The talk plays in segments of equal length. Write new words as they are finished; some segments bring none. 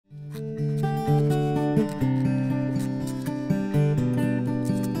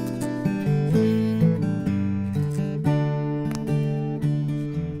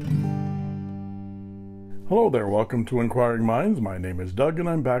there, welcome to Inquiring Minds. My name is Doug and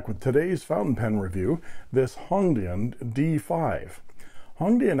I'm back with today's fountain pen review, this Hongdian D5.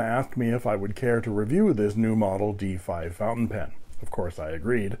 Hongdian asked me if I would care to review this new model D5 fountain pen. Of course I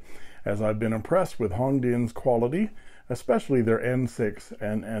agreed, as I've been impressed with Hongdian's quality, especially their N6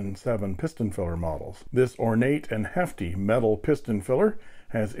 and N7 piston filler models. This ornate and hefty metal piston filler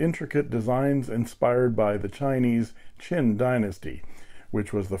has intricate designs inspired by the Chinese Qin Dynasty,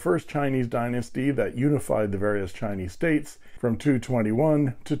 which was the first Chinese dynasty that unified the various Chinese states from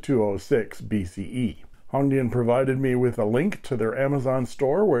 221 to 206 BCE. Hongdian provided me with a link to their Amazon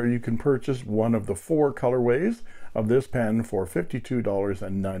store where you can purchase one of the 4 colorways of this pen for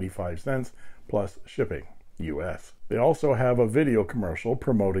 $52.95 plus shipping, US. They also have a video commercial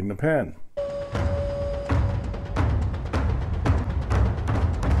promoting the pen.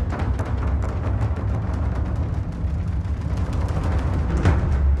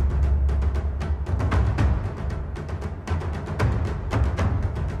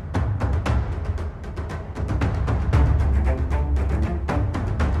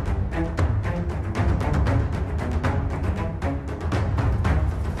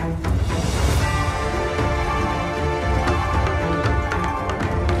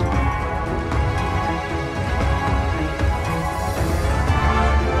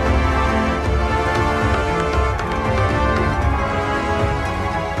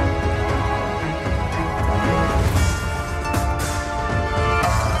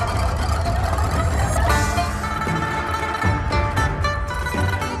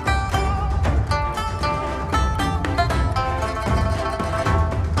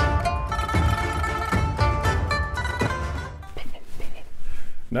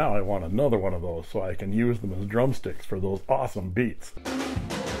 Now I want another one of those so I can use them as drumsticks for those awesome beats.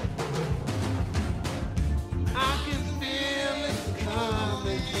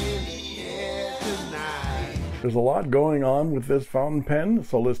 There's a lot going on with this fountain pen,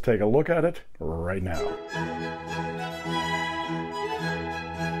 so let's take a look at it right now.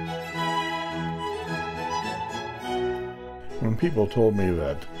 When people told me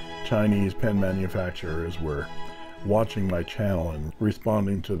that Chinese pen manufacturers were watching my channel and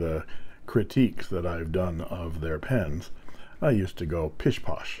responding to the critiques that I've done of their pens, I used to go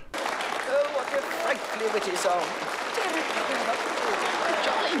pish-posh. Oh, what a frightfully witty song.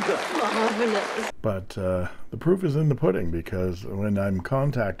 But the proof is in the pudding, because when I'm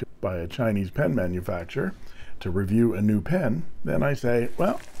contacted by a Chinese pen manufacturer to review a new pen, then I say,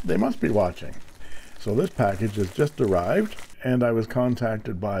 well, they must be watching. So this package has just arrived, and I was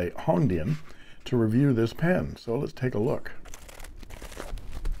contacted by Hongdian to review this pen. So let's take a look.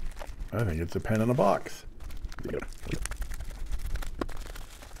 I think it's a pen in a box.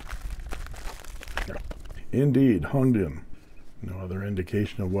 Indeed, Hongdian. No other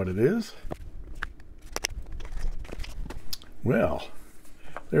indication of what it is. Well,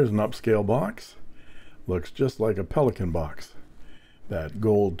 there's an upscale box. Looks just like a Pelican box. That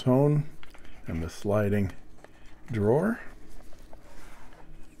gold tone and the sliding drawer.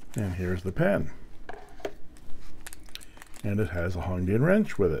 And here's the pen. And it has a Hongdian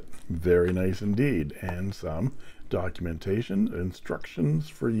wrench with it. Very nice indeed. And some documentation, instructions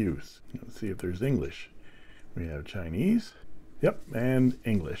for use. Let's see if there's English. We have Chinese. Yep, and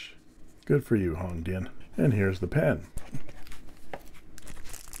English. Good for you, Hongdian. And here's the pen.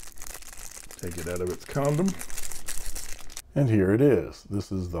 Take it out of its condom. And here it is.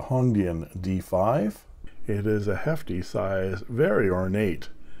 This is the Hongdian D5. It is a hefty size, very ornate,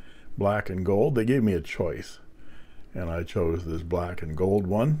 black and gold. They gave me a choice, and I chose this black and gold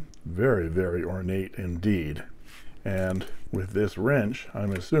one. Very, very ornate indeed. And with this wrench,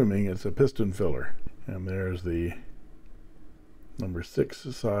 I'm assuming it's a piston filler. And there's the number 6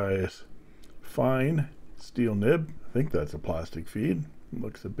 size fine steel nib. I think that's a plastic feed.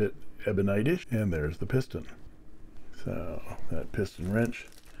 Looks a bit ebonite-ish. And there's the piston. So that piston wrench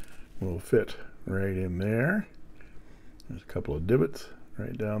will fit right in there. There's a couple of divots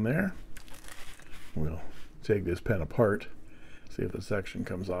right down there. We'll take this pen apart, see if the section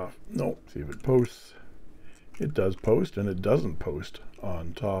comes off. Nope. See if it posts. It does post, and it doesn't post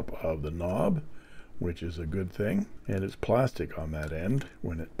on top of the knob, which is a good thing. And it's plastic on that end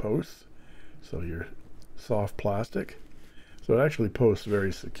when it posts, so you're soft plastic. So it actually posts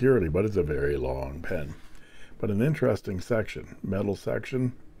very securely, but it's a very long pen. But an interesting section, metal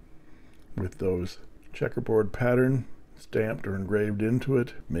section with those checkerboard pattern stamped or engraved into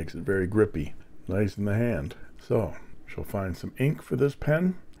it, makes it very grippy, nice in the hand. So she'll find some ink for this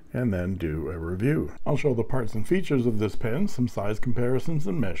pen and then do a review. I'll show the parts and features of this pen, some size comparisons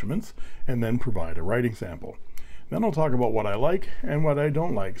and measurements, and then provide a writing sample. Then I'll talk about what I like and what I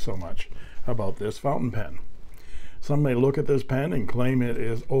don't like so much about this fountain pen. Some may look at this pen and claim it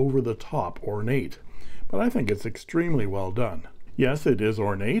is over the top ornate, but I think it's extremely well done. Yes, it is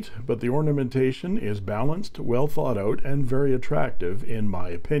ornate, but the ornamentation is balanced, well thought out, and very attractive in my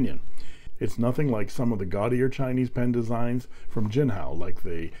opinion. It's nothing like some of the gaudier Chinese pen designs from Jinhao, like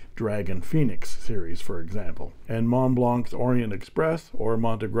the Dragon Phoenix series, for example, and Montblanc's Orient Express or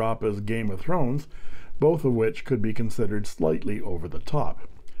Montegrappa's Game of Thrones, both of which could be considered slightly over the top,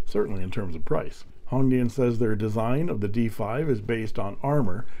 certainly in terms of price. Hongdian says their design of the D5 is based on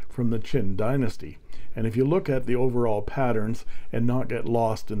armor from the Qin Dynasty, and if you look at the overall patterns and not get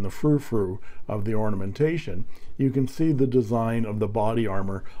lost in the frou-frou of the ornamentation, you can see the design of the body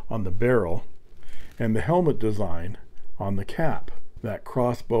armor on the barrel and the helmet design on the cap. That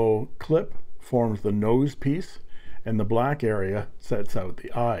crossbow clip forms the nose piece, and the black area sets out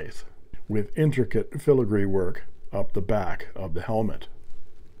the eyes, with intricate filigree work up the back of the helmet.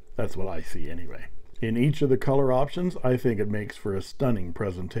 That's what I see anyway. In each of the color options, I think it makes for a stunning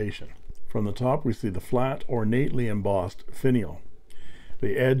presentation. From the top, we see the flat, ornately embossed finial.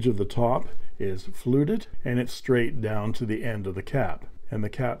 The edge of the top is fluted, and it's straight down to the end of the cap. And the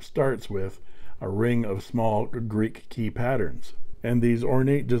cap starts with a ring of small Greek key patterns. And these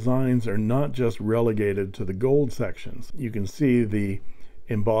ornate designs are not just relegated to the gold sections. You can see the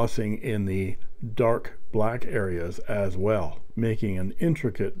embossing in the dark black areas as well, making an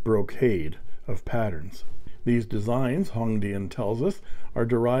intricate brocade of patterns. These designs, Hongdian tells us, are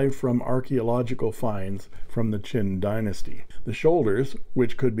derived from archaeological finds from the Qin Dynasty. The shoulders,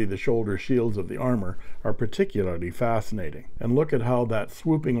 which could be the shoulder shields of the armor, are particularly fascinating. And look at how that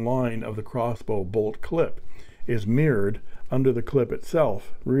swooping line of the crossbow bolt clip is mirrored under the clip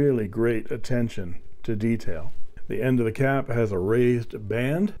itself. Really great attention to detail. The end of the cap has a raised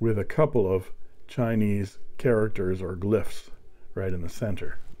band with a couple of Chinese characters or glyphs right in the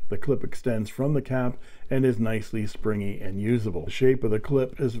center. The clip extends from the cap and is nicely springy and usable. The shape of the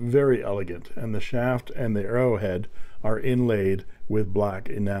clip is very elegant, and the shaft and the arrowhead are inlaid with black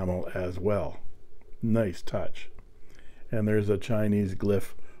enamel as well. Nice touch. And there's a Chinese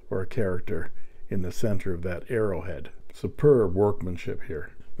glyph or a character in the center of that arrowhead. Superb workmanship here.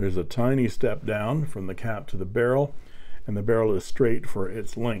 There's a tiny step down from the cap to the barrel, and the barrel is straight for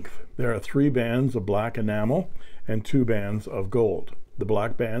its length. There are 3 bands of black enamel and 2 bands of gold. The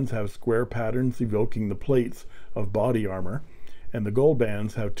black bands have square patterns evoking the plates of body armor, and the gold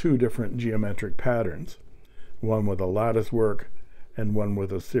bands have 2 different geometric patterns, one with a lattice work and one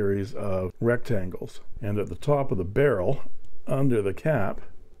with a series of rectangles. And at the top of the barrel, under the cap,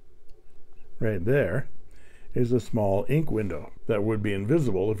 right there, is a small ink window that would be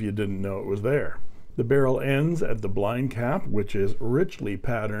invisible if you didn't know it was there. The barrel ends at the blind cap, which is richly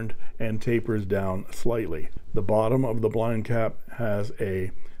patterned and tapers down slightly. The bottom of the blind cap has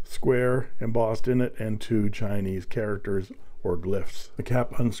a square embossed in it and 2 Chinese characters or glyphs. The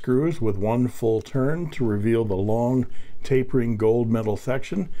cap unscrews with 1 full turn to reveal the long, tapering gold metal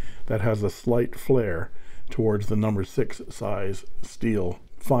section that has a slight flare towards the number 6 size steel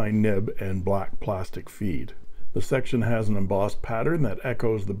fine nib and black plastic feed. The section has an embossed pattern that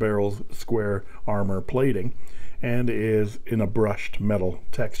echoes the barrel's square armor plating and is in a brushed metal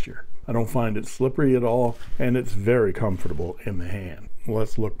texture. I don't find it slippery at all, and it's very comfortable in the hand.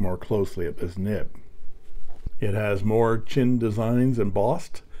 Let's look more closely at this nib. It has more Qin designs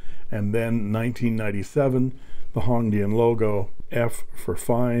embossed, and then 1997, the Hongdian logo, F for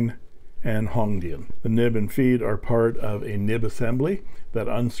fine, and Hongdian. The nib and feed are part of a nib assembly that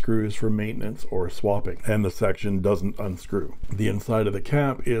unscrews for maintenance or swapping, and the section doesn't unscrew. The inside of the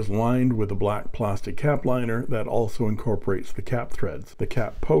cap is lined with a black plastic cap liner that also incorporates the cap threads. The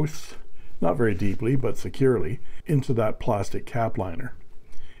cap posts, not very deeply but securely, into that plastic cap liner.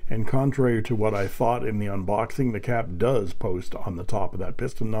 And contrary to what I thought in the unboxing, the cap does post on the top of that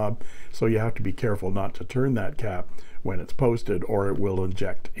piston knob, so you have to be careful not to turn that cap when it's posted or it will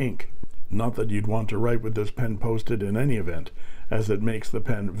inject ink. Not that you'd want to write with this pen posted in any event, as it makes the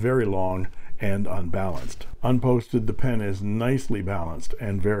pen very long and unbalanced. Unposted, the pen is nicely balanced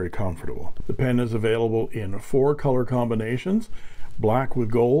and very comfortable. The pen is available in 4 color combinations: black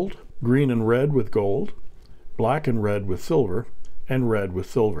with gold, green and red with gold, black and red with silver, and red with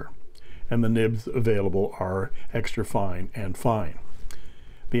silver. And the nibs available are extra fine and fine.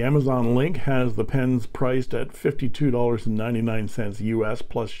 The Amazon link has the pens priced at $52.99 US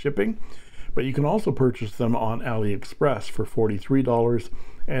plus shipping, but you can also purchase them on AliExpress for $43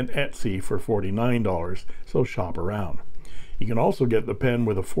 and Etsy for $49, so shop around. You can also get the pen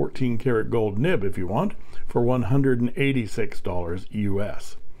with a 14 karat gold nib if you want for $186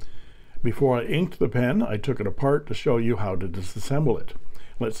 US. Before I inked the pen, I took it apart to show you how to disassemble it.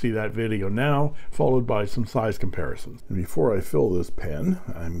 Let's see that video now, followed by some size comparisons. And before I fill this pen,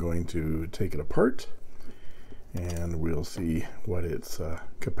 I'm going to take it apart and we'll see what its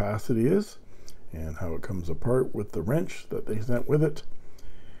capacity is and how it comes apart with the wrench that they sent with it.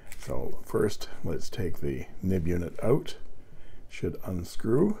 So first, let's take the nib unit out. Should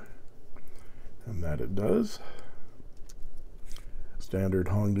unscrew, and that it does. Standard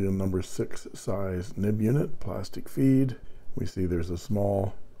Hongdian number 6 size nib unit, plastic feed. We see there's a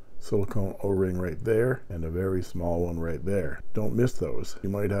small silicone O-ring right there and a very small one right there. Don't miss those. You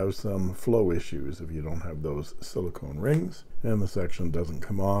might have some flow issues if you don't have those silicone rings, and the section doesn't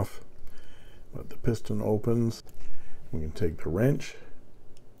come off, but the piston opens. We can take the wrench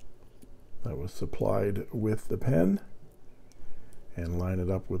that was supplied with the pen and line it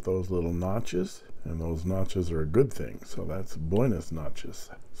up with those little notches, and those notches are a good thing, so that's bonus notches.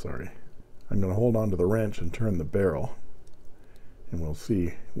 Sorry. I'm going to hold on to the wrench and turn the barrel, and we'll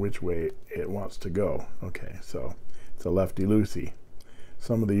see which way it wants to go. Okay, so it's a lefty-loosey.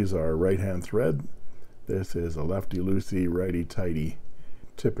 Some of these are right-hand thread. This is a lefty-loosey, righty-tighty,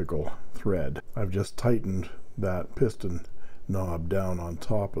 typical thread. I've just tightened that piston knob down on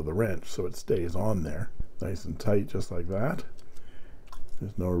top of the wrench so it stays on there nice and tight, just like that.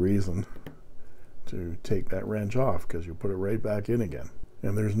 There's no reason to take that wrench off because you put it right back in again.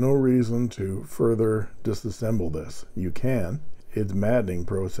 And there's no reason to further disassemble this. You can. It's a maddening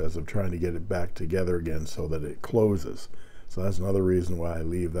process of trying to get it back together again so that it closes. So that's another reason why I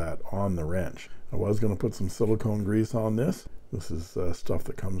leave that on the wrench. I was going to put some silicone grease on this. This is stuff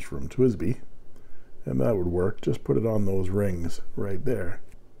that comes from Twisby, and that would work. Just put it on those rings right there.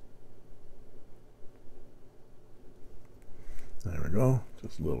 There we go,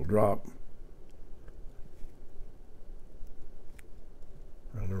 just a little drop.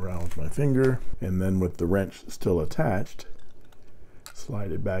 Run around with my finger, and then with the wrench still attached,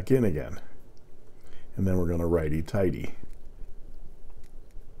 slide it back in again. And then we're going to righty-tighty.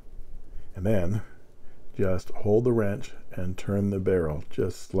 And then just hold the wrench and turn the barrel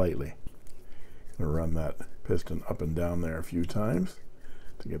just slightly. I'm going to run that piston up and down there a few times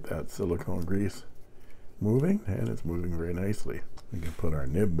to get that silicone grease moving, and it's moving very nicely. We can put our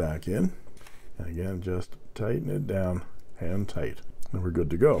nib back in, and again just tighten it down, hand tight, and we're good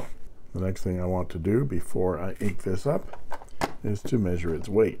to go. The next thing I want to do before I ink this up is to measure its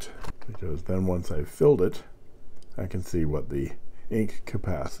weight, because then once I've filled it, I can see what the ink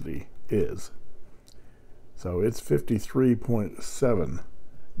capacity is. So it's 53.7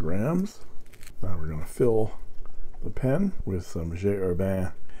 grams. Now we're going to fill the pen with some J.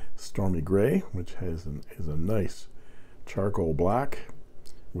 Herbin Stormy Gray, which is a nice charcoal black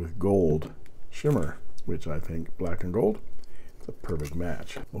with gold shimmer, which I think black and gold, it's a perfect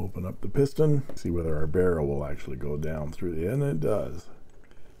match. Open up the piston, see whether our barrel will actually go down through the end. It does.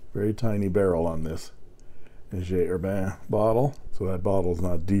 Very tiny barrel on this J. Herbin bottle, so that bottle's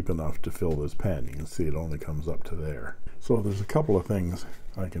not deep enough to fill this pen. You can see it only comes up to there. So there's a couple of things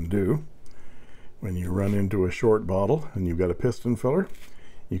I can do. When you run into a short bottle and you've got a piston filler,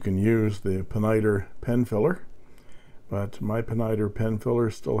 you can use the Piniter pen filler, but my Piniter pen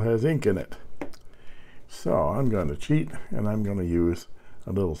filler still has ink in it. So I'm going to cheat, and I'm going to use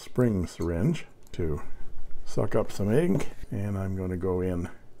a little spring syringe to suck up some ink, and I'm going to go in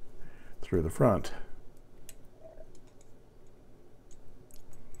through the front.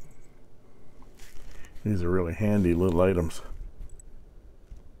 These are really handy little items.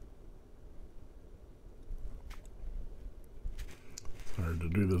 Hard to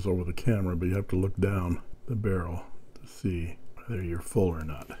do this over the camera, but you have to look down the barrel to see whether you're full or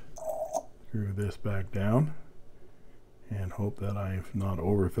not. Screw this back down and hope that I've not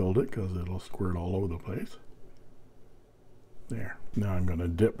overfilled it, because it'll squirt all over the place. There. Now I'm going to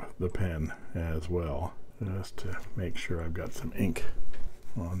dip the pen as well, just to make sure I've got some ink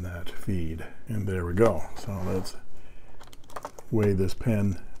on that feed. And there we go. So let's weigh this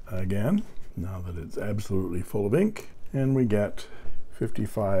pen again now that it's absolutely full of ink, and we get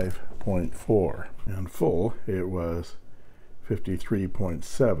 55.4, and full it was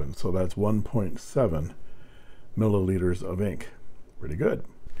 53.7, so that's 1.7 milliliters of ink. Pretty good.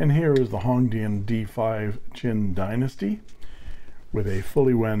 And here is the Hongdian D5 Qin Dynasty with a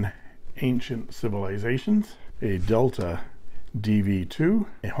fully wen Ancient Civilizations, a Delta DV2,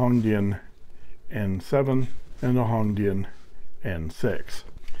 a Hongdian N7, and a Hongdian N6.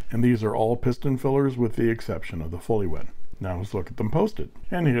 And these are all piston fillers with the exception of the fully wen. Now let's look at them posted.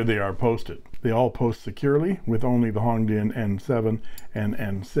 And here they are posted. They all post securely, with only the Hongdian N7 and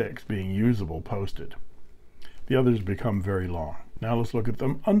N6 being usable posted. The others become very long. Now let's look at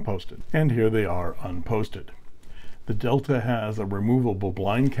them unposted. And here they are unposted. The Delta has a removable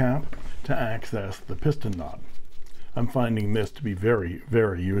blind cap to access the piston knob. I'm finding this to be very,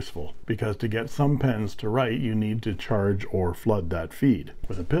 very useful, because to get some pens to write, you need to charge or flood that feed.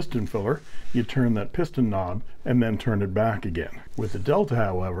 With a piston filler, you turn that piston knob and then turn it back again. With the Delta,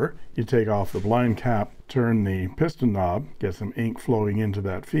 however, you take off the blind cap, turn the piston knob, get some ink flowing into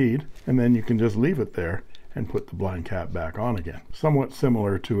that feed, and then you can just leave it there and put the blind cap back on again. Somewhat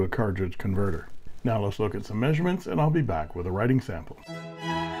similar to a cartridge converter. Now let's look at some measurements, and I'll be back with a writing sample.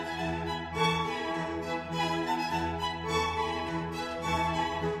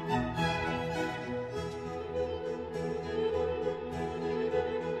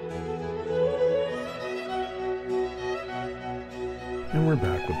 And we're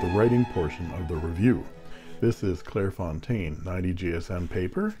back with the writing portion of the review. This is Clairefontaine 90 GSM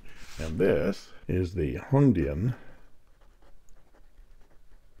paper, and this is the Hongdian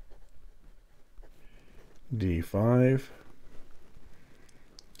D5,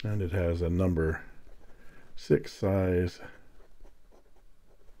 and it has a number 6 size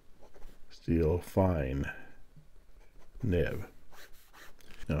steel fine nib.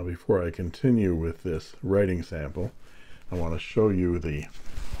 Now, before I continue with this writing sample, I want to show you the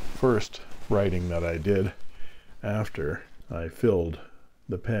first writing that I did after I filled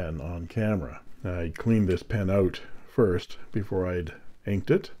the pen on camera. I cleaned this pen out first before I'd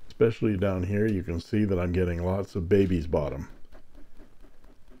inked it. Especially down here, you can see that I'm getting lots of baby's bottom.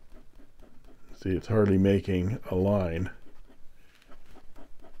 See, it's hardly making a line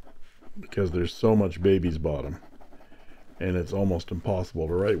because there's so much baby's bottom, and it's almost impossible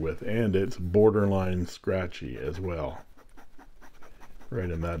to write with, and it's borderline scratchy as well,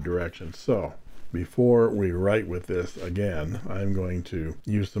 right in that direction. So before we write with this again, I'm going to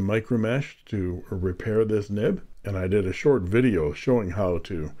use some micro mesh to repair this nib, and I did a short video showing how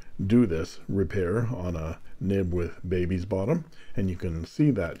to do this repair on a nib with baby's bottom, and you can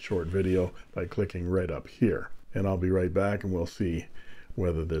see that short video by clicking right up here. And I'll be right back, and we'll see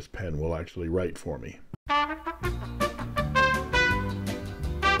whether this pen will actually write for me.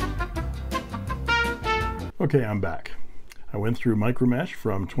 Okay, I'm back. I went through micromesh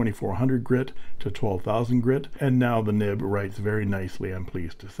from 2400 grit to 12,000 grit, and now the nib writes very nicely, I'm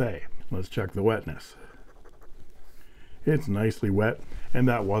pleased to say. Let's check the wetness. It's nicely wet, and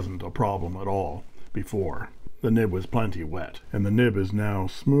that wasn't a problem at all before. The nib was plenty wet, and the nib is now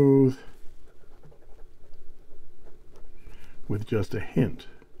smooth with just a hint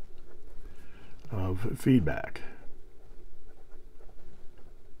of feedback,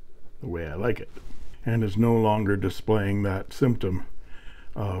 the way I like it, and is no longer displaying that symptom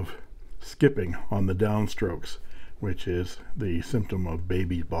of skipping on the downstrokes, which is the symptom of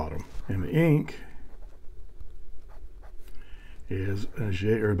baby bottom. And the ink is a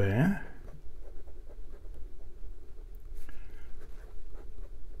J. Urbain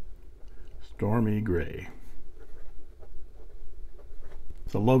Stormy Gray.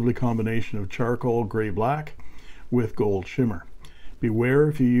 It's a lovely combination of charcoal gray black with gold shimmer. Beware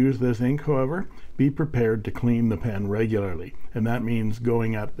if you use this ink, however, be prepared to clean the pen regularly, and that means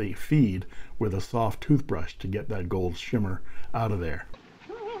going at the feed with a soft toothbrush to get that gold shimmer out of there.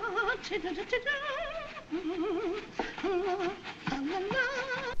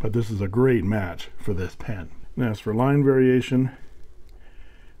 But this is a great match for this pen. And as for line variation,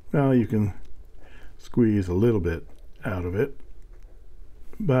 well, you can squeeze a little bit out of it,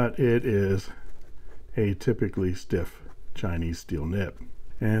 but it is a typically stiff Chinese steel nib.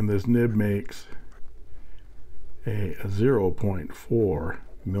 And this nib makes a 0.4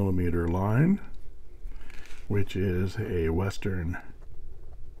 millimeter line, which is a Western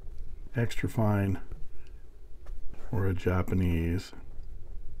extra fine or a Japanese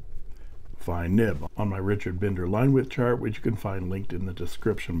fine nib on my Richard Binder line width chart, which you can find linked in the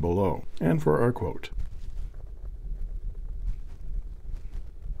description below. And for our quote: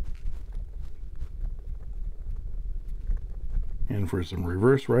 and for some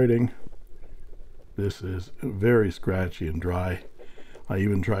reverse writing, this is very scratchy and dry. I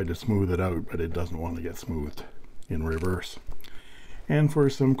even tried to smooth it out, but it doesn't want to get smoothed in reverse. And for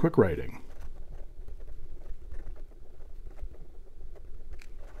some quick writing,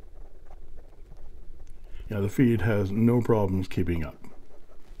 the feed has no problems keeping up.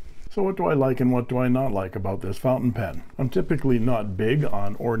 So what do I like and what do I not like about this fountain pen? I'm typically not big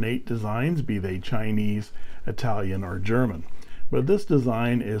on ornate designs, be they Chinese, Italian, or German. But this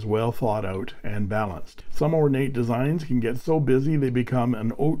design is well thought out and balanced. Some ornate designs can get so busy they become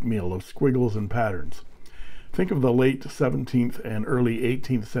an oatmeal of squiggles and patterns. Think of the late 17th and early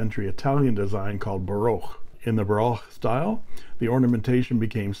 18th century Italian design called Baroque. in the Baroque style, the ornamentation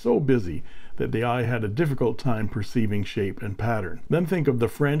became so busy that the eye had a difficult time perceiving shape and pattern. Then think of the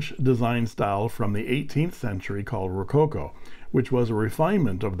French design style from the 18th century called Rococo, which was a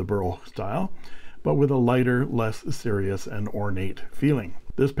refinement of the Baroque style, but with a lighter, less serious and ornate feeling.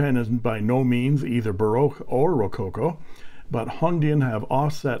 This pen is by no means either Baroque or Rococo, but Hongdian have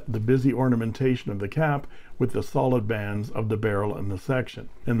offset the busy ornamentation of the cap with the solid bands of the barrel and the section.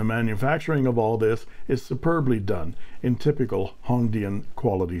 And the manufacturing of all this is superbly done in typical Hongdian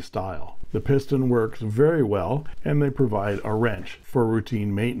quality style. The piston works very well, and they provide a wrench for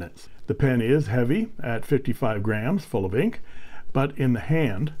routine maintenance. The pen is heavy at 55 grams full of ink, but in the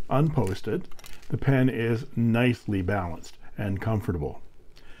hand, unposted, the pen is nicely balanced and comfortable.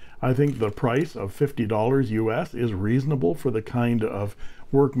 I think the price of $50 US is reasonable for the kind of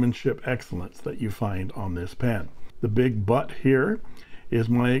workmanship excellence that you find on this pen. The big but here is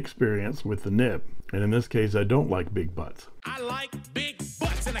my experience with the nib, and in this case I don't like big butts. I like big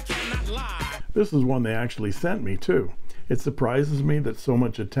butts and I cannot lie. This is one they actually sent me too. It surprises me that so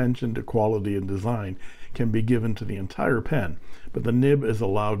much attention to quality and design can be given to the entire pen, but the nib is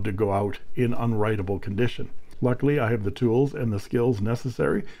allowed to go out in unwritable condition. Luckily, I have the tools and the skills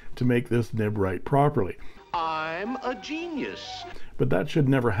necessary to make this nib write properly. I'm a genius. But that should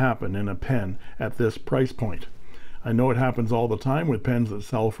never happen in a pen at this price point. I know it happens all the time with pens that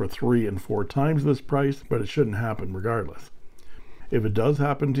sell for 3 and 4 times this price, but it shouldn't happen regardless. If it does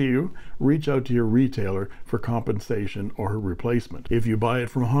happen to you, reach out to your retailer for compensation or a replacement. If you buy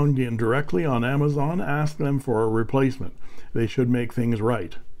it from Hongdian directly on Amazon, ask them for a replacement. They should make things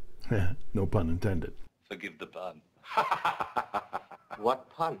right. No pun intended. Forgive the pun. What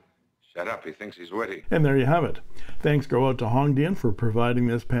pun? Shut up, he thinks he's witty. And there you have it. Thanks go out to Hongdian for providing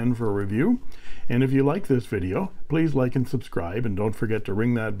this pen for review. And if you like this video, please like and subscribe, and don't forget to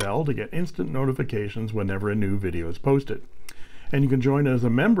ring that bell to get instant notifications whenever a new video is posted. And you can join as a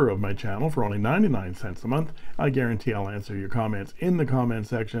member of my channel for only 99 cents a month. I guarantee I'll answer your comments in the comment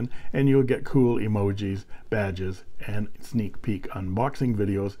section, and you'll get cool emojis, badges, and sneak peek unboxing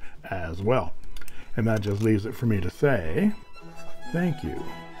videos as well. And that just leaves it for me to say thank you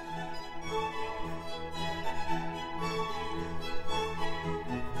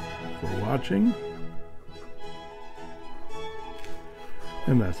for watching.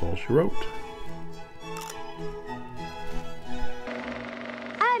 And that's all she wrote.